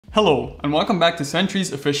Hello, and welcome back to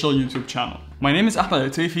Sentry's official YouTube channel. My name is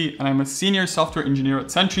Ahmed Atifi, and I'm a senior software engineer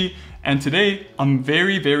at Sentry. And today, I'm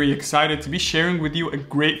very excited to be sharing with you a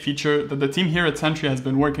great feature that the team here at Sentry has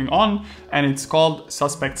been working on, and it's called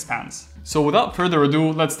Suspect Spans. So without further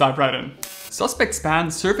ado, let's dive right in. Suspect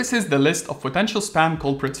Span surfaces the list of potential spam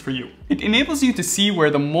culprits for you. It enables you to see where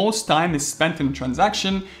the most time is spent in a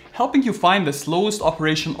transaction, helping you find the slowest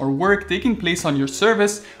operation or work taking place on your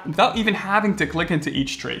service without even having to click into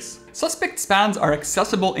each trace. Suspect spans are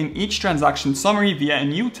accessible in each transaction summary via a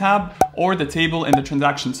new tab or the table in the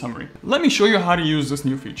transaction summary. Let me show you how to use this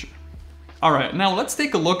new feature. Alright, now let's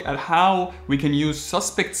take a look at how we can use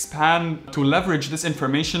Suspect Span to leverage this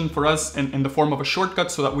information for us in the form of a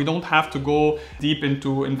shortcut so that we don't have to go deep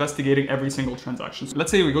into investigating every single transaction. So let's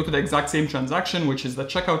say we go to the exact same transaction, which is the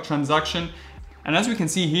checkout transaction. And as we can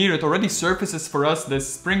see here, it already surfaces for us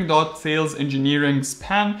this Spring.Sales Engineering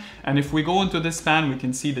span. And if we go into this span, we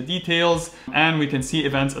can see the details and we can see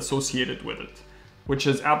events associated with it, which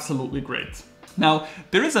is absolutely great. Now,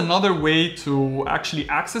 there is another way to actually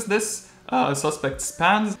access this suspect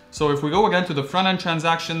spans. So if we go again to the front end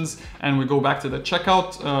transactions and we go back to the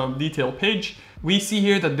checkout detail page, we see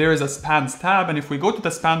here that there is a spans tab. And if we go to the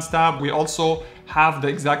spans tab, we also have the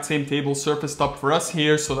exact same table surfaced up for us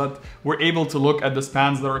here so that we're able to look at the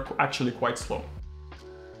spans that are actually quite slow.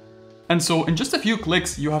 And so in just a few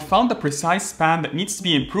clicks, you have found the precise span that needs to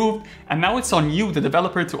be improved, and now it's on you, the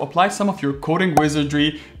developer, to apply some of your coding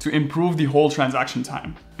wizardry to improve the whole transaction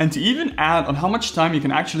time. And to even add on how much time you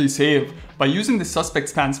can actually save by using the Suspect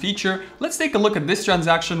Spans feature, let's take a look at this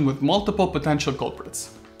transaction with multiple potential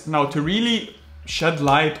culprits. Now, to really shed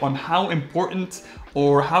light on how important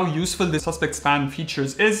or how useful the Suspect Span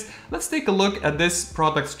features is, let's take a look at this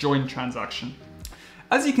products join transaction.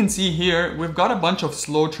 As you can see here, we've got a bunch of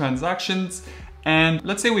slow transactions, and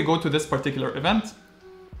let's say we go to this particular event.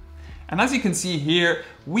 And as you can see here,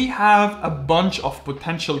 we have a bunch of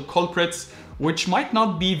potential culprits, which might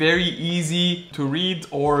not be very easy to read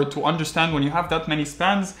or to understand when you have that many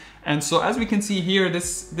spans. And so as we can see here,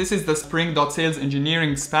 this is the Spring.Sales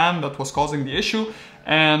Engineering span that was causing the issue.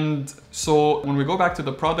 And so when we go back to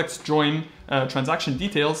the products join transaction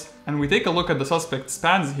details and we take a look at the suspect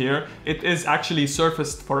spans here, it is actually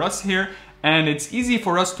surfaced for us here. And it's easy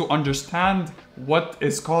for us to understand what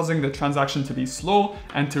is causing the transaction to be slow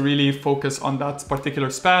and to really focus on that particular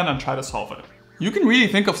span and try to solve it. You can really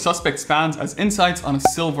think of suspect spans as insights on a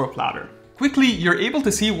silver platter. Quickly, you're able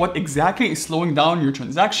to see what exactly is slowing down your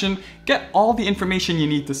transaction, get all the information you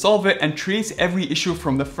need to solve it, and trace every issue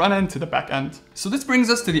from the front end to the back end. So this brings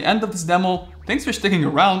us to the end of this demo. Thanks for sticking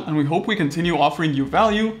around, and we hope we continue offering you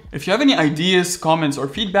value. If you have any ideas, comments, or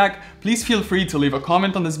feedback, please feel free to leave a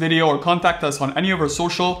comment on this video or contact us on any of our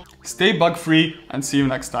social. Stay bug-free, and see you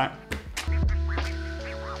next time.